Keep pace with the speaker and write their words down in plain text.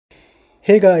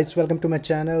Hey guys, welcome to my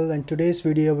channel. And today's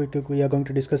video we are going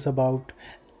to discuss about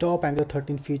top Angular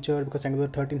 13 feature, because Angular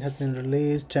 13 has been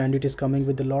released and it is coming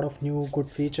with a lot of new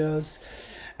good features,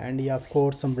 and yeah, of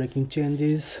course some breaking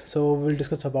changes. So we'll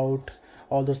discuss about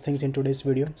all those things in today's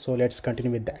video, so let's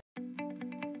continue with that.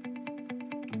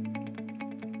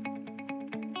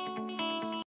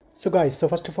 So guys, so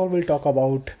first of all we'll talk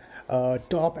about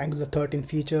top Angular 13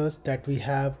 features that we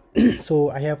have. So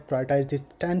I have prioritized these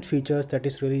 10 features that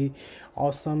is really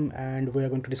awesome, and we are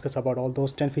going to discuss about all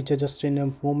those 10 features just in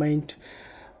a moment.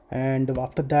 And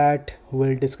after that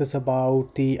we'll discuss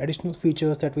about the additional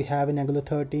features that we have in Angular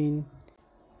 13.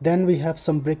 Then we have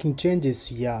some breaking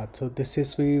changes, yeah, so this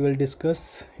is we will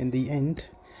discuss in the end.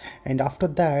 And after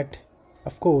that,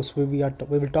 of course, we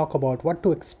will talk about what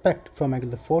to expect from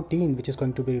Angular 14, which is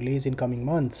going to be released in coming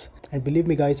months. And believe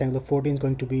me guys, Angular 14 is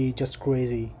going to be just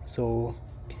crazy, so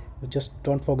just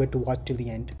don't forget to watch till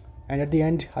the end. And at the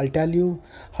end I'll tell you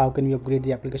how can we upgrade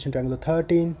the application to Angular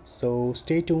 13, so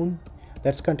stay tuned.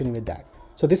 Let's continue with that.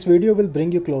 So this video will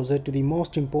bring you closer to the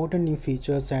most important new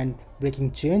features and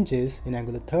breaking changes in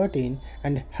Angular 13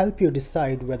 and help you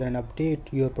decide whether an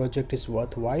update your project is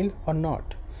worthwhile or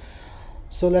not.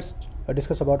 So let's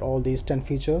discuss about all these 10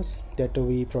 features that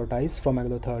we prioritize from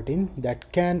Angular 13 that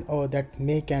can or that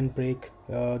make and break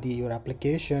your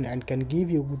application and can give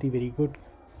you the very good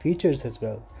features as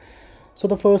well. So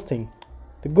the first thing,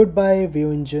 the goodbye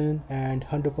view engine and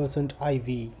 100%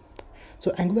 IV.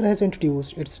 So Angular has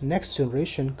introduced its next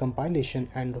generation compilation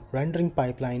and rendering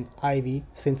pipeline IV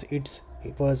since its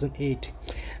version 8.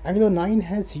 Angular 9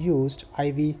 has used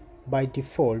IV by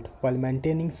default while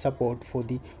maintaining support for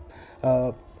the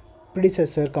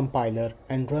predecessor compiler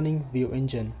and running view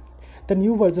engine. The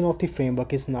new version of the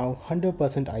framework is now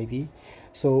 100% IV,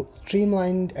 so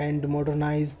streamlined and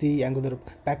modernized the Angular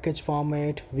package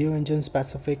format, view engine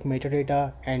specific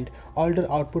metadata, and older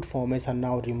output formats are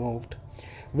now removed,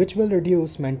 which will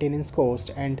reduce maintenance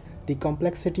cost and the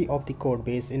complexity of the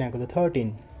codebase in Angular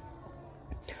 13.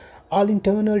 All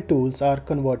internal tools are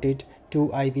converted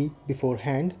to IV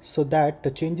beforehand so that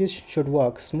the changes should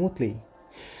work smoothly.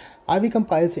 IV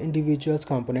compiles individual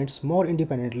components more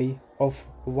independently of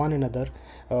one another,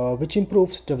 which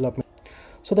improves development.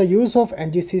 So the use of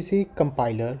ngCC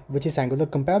compiler, which is Angular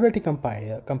compatibility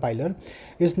compiler,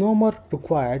 is no more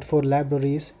required for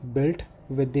libraries built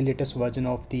with the latest version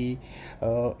of the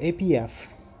APF.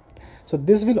 So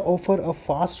this will offer a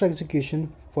faster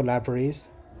execution for libraries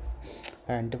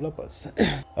and developers.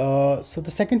 So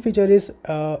the second feature is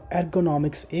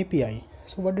Ergonomics API.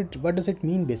 So what does it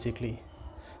mean basically?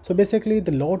 So basically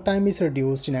the load time is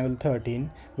reduced in Angular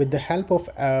 13 with the help of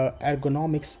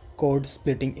ergonomics code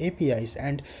splitting APIs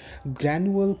and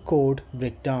granular code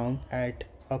breakdown at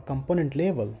a component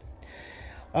level.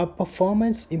 A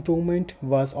performance improvement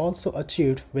was also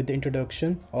achieved with the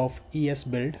introduction of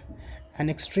ESBuild, an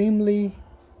extremely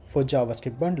for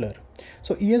JavaScript bundler.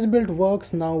 So ESBuild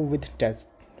works now with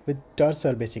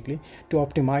Cursor basically to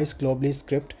optimize globally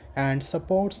script and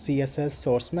supports CSS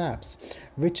source maps,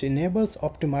 which enables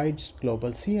optimized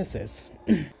global CSS.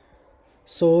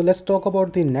 So let's talk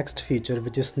about the next feature,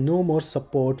 which is no more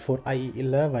support for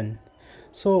IE11.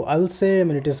 So I'll say,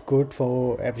 it is good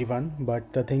for everyone,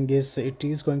 but the thing is it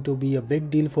is going to be a big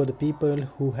deal for the people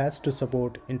who has to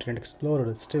support Internet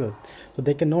Explorer still. So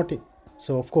they cannot,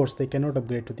 so of course they cannot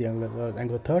upgrade to the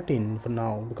Angular 13 for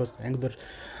now, because Angular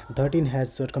 13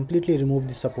 has completely removed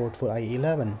the support for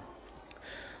IE11.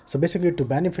 So basically, to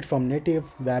benefit from native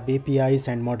web APIs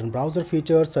and modern browser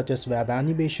features such as web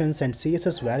animations and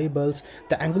CSS variables,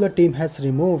 the Angular team has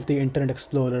removed the Internet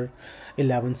Explorer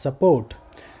 11 support.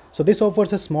 So this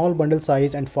offers a small bundle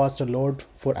size and faster load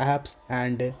for apps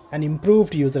and an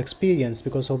improved user experience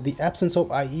because of the absence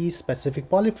of IE specific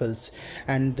polyfills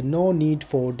and no need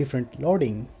for different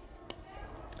loading.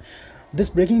 This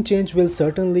breaking change will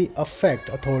certainly affect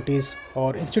authorities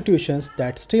or institutions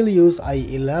that still use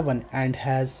IE11 and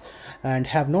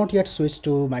have not yet switched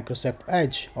to Microsoft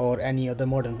Edge or any other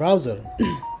modern browser.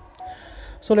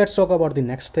 So let's talk about the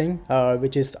next thing,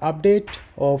 which is update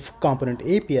of component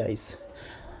APIs.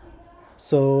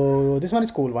 So this one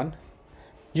is cool one.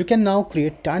 You can now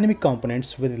create dynamic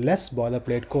components with less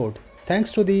boilerplate code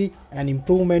thanks to an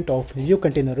improvement of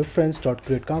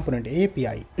viewContainerReference.createComponent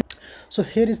API. So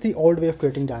here is the old way of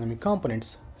creating dynamic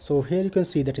components. So here you can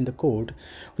see that in the code,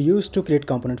 we used to create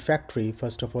component factory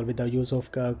first of all with the use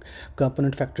of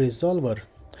component factory resolver.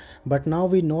 But now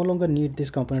we no longer need this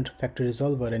component factory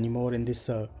resolver anymore in this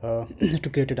to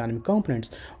create a dynamic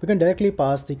components. We can directly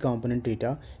pass the component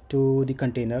data to the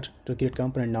container to create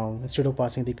component now instead of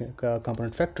passing the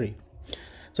component factory.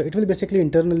 So it will basically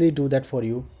internally do that for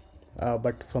you.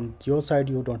 but from your side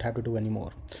you don't have to do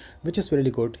anymore, which is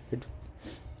really good.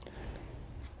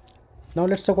 Now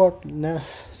let's talk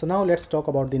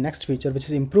about the next feature, which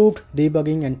is improved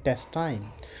debugging and test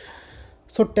time.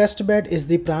 So testbed is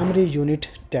the primary unit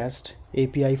test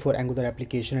API for Angular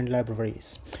application and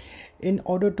libraries. In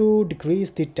order to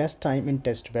decrease the test time in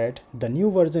testbed, the new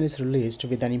version is released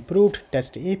with an improved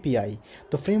test API.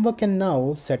 The framework can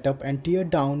now set up and tear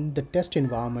down the test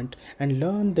environment and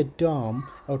learn the DOM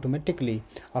automatically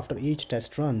after each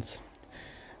test runs.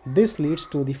 This leads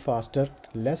to the faster,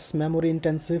 less memory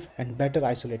intensive and better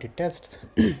isolated tests,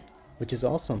 which is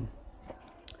awesome.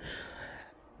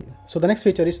 So the next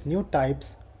feature is new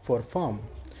types for form.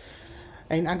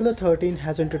 And Angular 13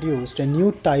 has introduced a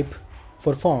new type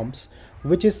for forms,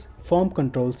 which is form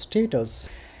control status.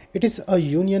 It is a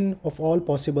union of all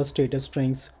possible status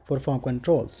strings for form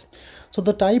controls. So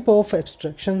the type of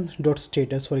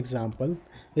abstraction.status, for example,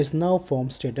 is now form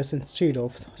status instead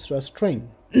of a string.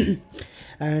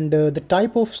 And the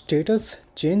type of status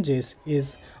changes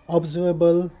is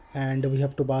observable, and we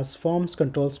have to pass forms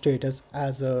control status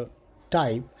as a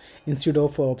type instead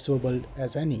of observable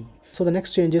as any. So the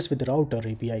next change is with the router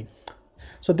API.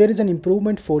 So there is an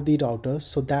improvement for the router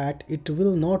so that it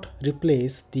will not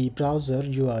replace the browser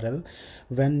URL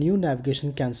when new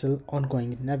navigation cancel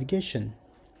ongoing navigation.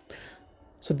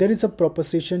 So there is a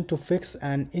proposition to fix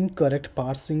an incorrect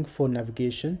parsing for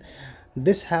navigation.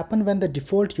 This happens when the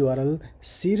default URL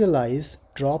serialize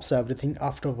drops everything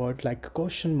afterward, like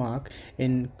question mark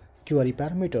in query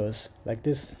parameters, like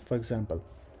this, for example.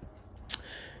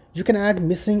 You can add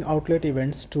missing outlet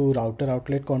events to router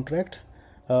outlet contract,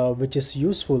 which is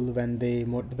useful when the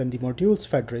modules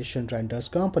federation renders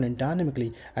component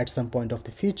dynamically at some point of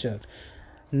the feature.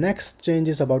 Next change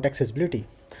is about accessibility.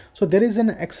 So there is an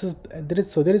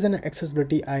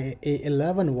accessibility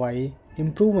A11Y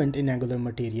improvement in Angular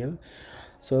material.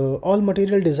 So all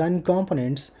material design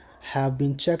components have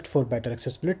been checked for better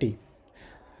accessibility.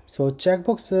 So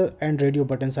checkbox and radio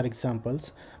buttons are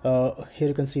examples. Here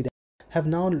you can see that have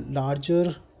now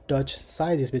larger touch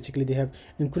sizes. Basically they have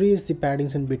increased the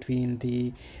paddings in between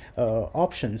the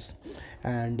options,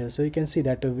 and so you can see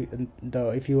that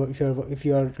if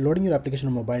you are loading your application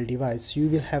on a mobile device, you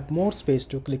will have more space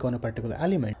to click on a particular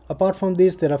element. Apart from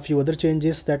this, there are a few other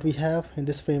changes that we have in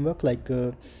this framework, like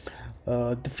the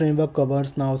framework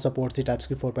covers now supports the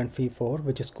TypeScript 4.4,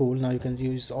 which is cool. Now you can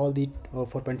use all the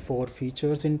 4.4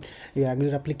 features in your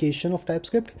Angular application of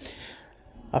TypeScript.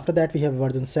 After that, we have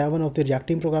version 7 of the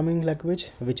reactive programming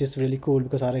language, which is really cool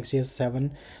because RxJS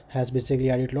 7 has basically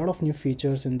added a lot of new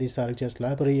features in this RxJS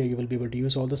library. You will be able to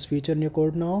use all this feature in your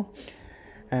code now.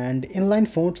 And inline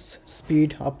fonts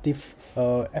speed up the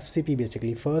FCP,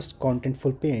 basically first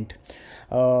contentful paint.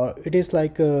 It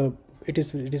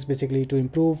is basically to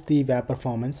improve the web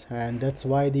performance, and that's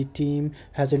why the team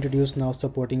has introduced now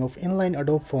supporting of inline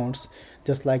Adobe fonts,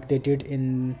 just like they did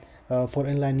in for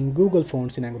inlining Google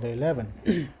fonts in Angular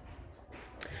 11.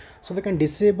 So we can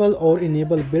disable or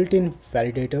enable built-in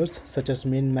validators such as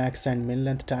min, max and min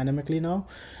length dynamically now.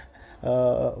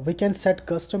 We can set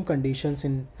custom conditions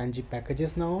in ng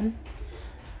packages now.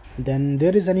 Then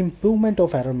there is an improvement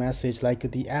of error message, like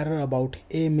the error about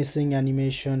a missing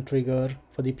animation trigger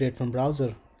for the platform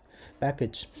browser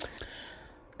package.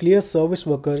 Clear service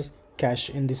workers cache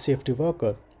in the safety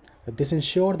worker. This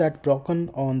ensures that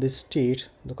broken on this state,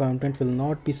 the content will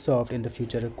not be served in the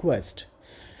future request.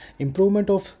 Improvement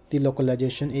of the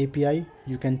localization API.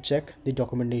 You can check the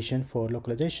documentation for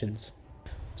localizations.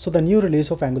 So the new release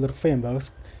of Angular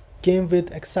frameworks came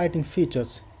with exciting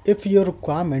features. If your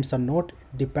requirements are not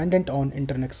dependent on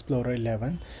Internet Explorer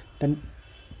 11,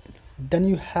 then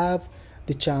you have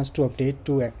the chance to update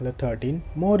to Angular 13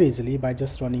 more easily by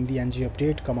just running the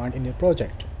ngupdate command in your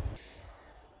project.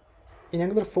 In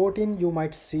Angular 14, you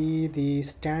might see the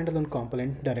standalone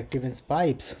component directive and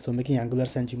pipes, so making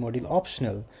Angular's ngModule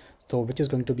optional, so which is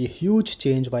going to be a huge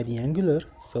change by the Angular.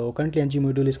 So currently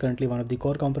ngModule is currently one of the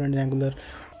core components in Angular.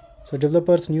 So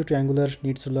developers new to Angular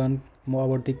needs to learn more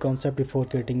about the concept before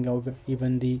getting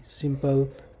even the simple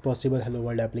possible hello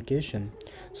world application.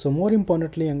 So more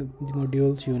importantly, the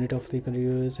modules unit of the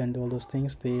careers and all those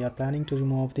things, they are planning to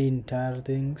remove the entire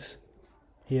things.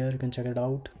 Here you can check it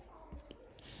out.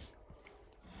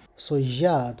 So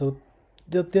yeah,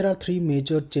 there are three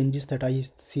major changes that I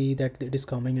see that it is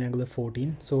coming in Angular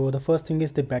 14. So the first thing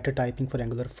is the better typing for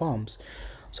Angular forms.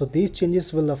 So these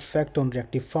changes will affect on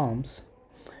reactive forms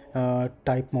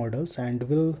type models and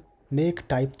will make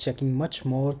type checking much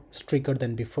more stricter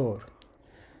than before.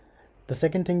 The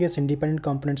second thing is independent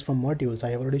components from modules.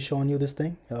 I have already shown you this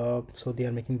thing. So they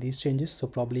are making these changes. So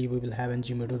probably we will have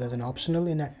ngModule as an optional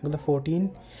in Angular 14.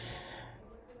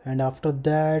 And after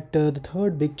that, the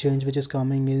third big change which is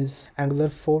coming is Angular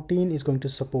 14 is going to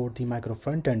support the micro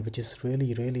front end, which is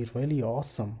really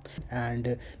awesome.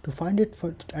 And to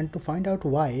find out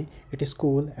why it is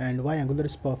cool and why Angular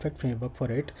is perfect framework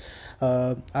for it,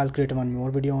 I'll create one more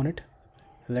video on it.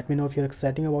 Let me know if you're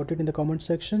excited about it in the comment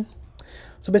section.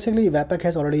 So basically, Webpack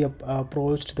has already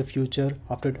approached the future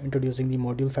after introducing the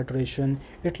module federation.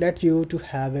 It let you to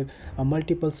have a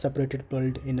multiple separated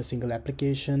build in a single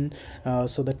application.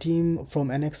 So the team from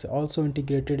NX also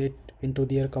integrated it into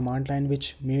their command line,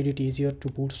 which made it easier to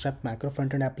bootstrap macro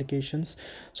front-end applications.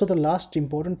 So the last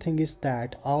important thing is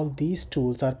that all these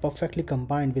tools are perfectly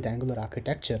combined with Angular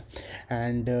architecture.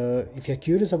 And if you're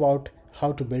curious about how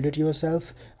to build it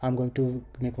yourself, I'm going to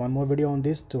make one more video on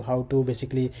this, to how to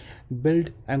basically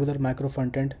build Angular micro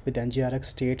frontend with ngrx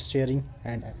state sharing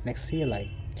and next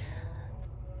CLI.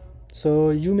 So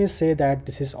you may say that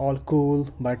this is all cool,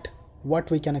 but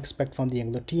what we can expect from the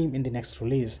Angular team in the next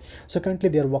release? So currently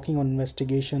they are working on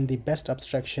investigation the best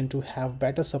abstraction to have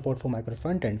better support for micro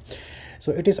frontend.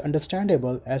 So it is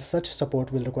understandable, as such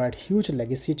support will require huge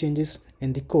legacy changes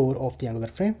in the core of the Angular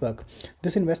framework.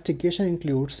 This investigation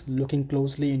includes looking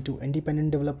closely into independent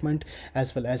development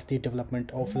as well as the development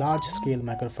of large-scale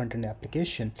micro frontend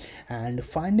application and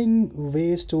finding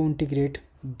ways to integrate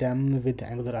them with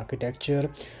Angular architecture.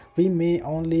 We may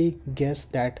only guess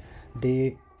that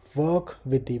they work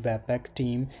with the Webpack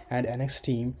team and NX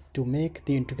team to make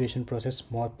the integration process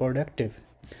more productive.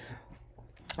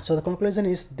 So the conclusion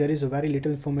is there is very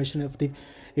little information if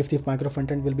the micro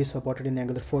frontend will be supported in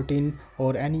Angular 14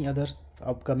 or any other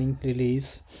upcoming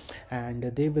release, and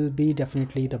they will be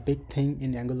definitely the big thing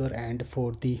in Angular and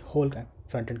for the whole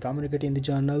front-end community in the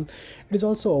journal. It is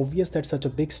also obvious that such a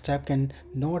big step can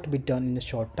not be done in a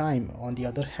short time. On the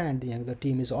other hand, the Angular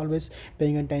team is always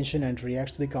paying attention and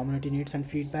reacts to the community needs and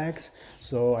feedbacks.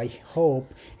 So I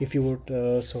hope if you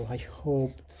would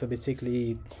so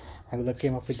basically Angular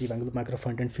came up with the Angular micro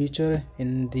frontend feature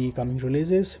in the coming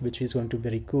releases, which is going to be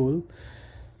very cool.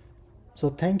 So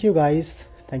thank you guys,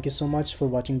 thank you so much for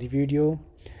watching the video,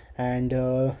 and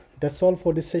that's all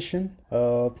for this session.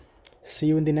 See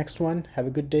you in the next one. Have a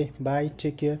good day. Bye,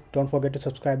 take care. Don't forget to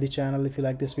subscribe the channel if you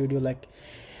like this video.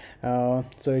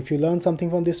 So if you learned something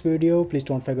from this video, please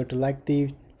don't forget to like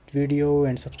the video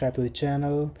and subscribe to the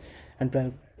channel.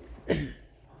 And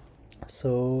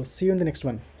so see you in the next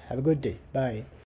one. Have a good day. Bye.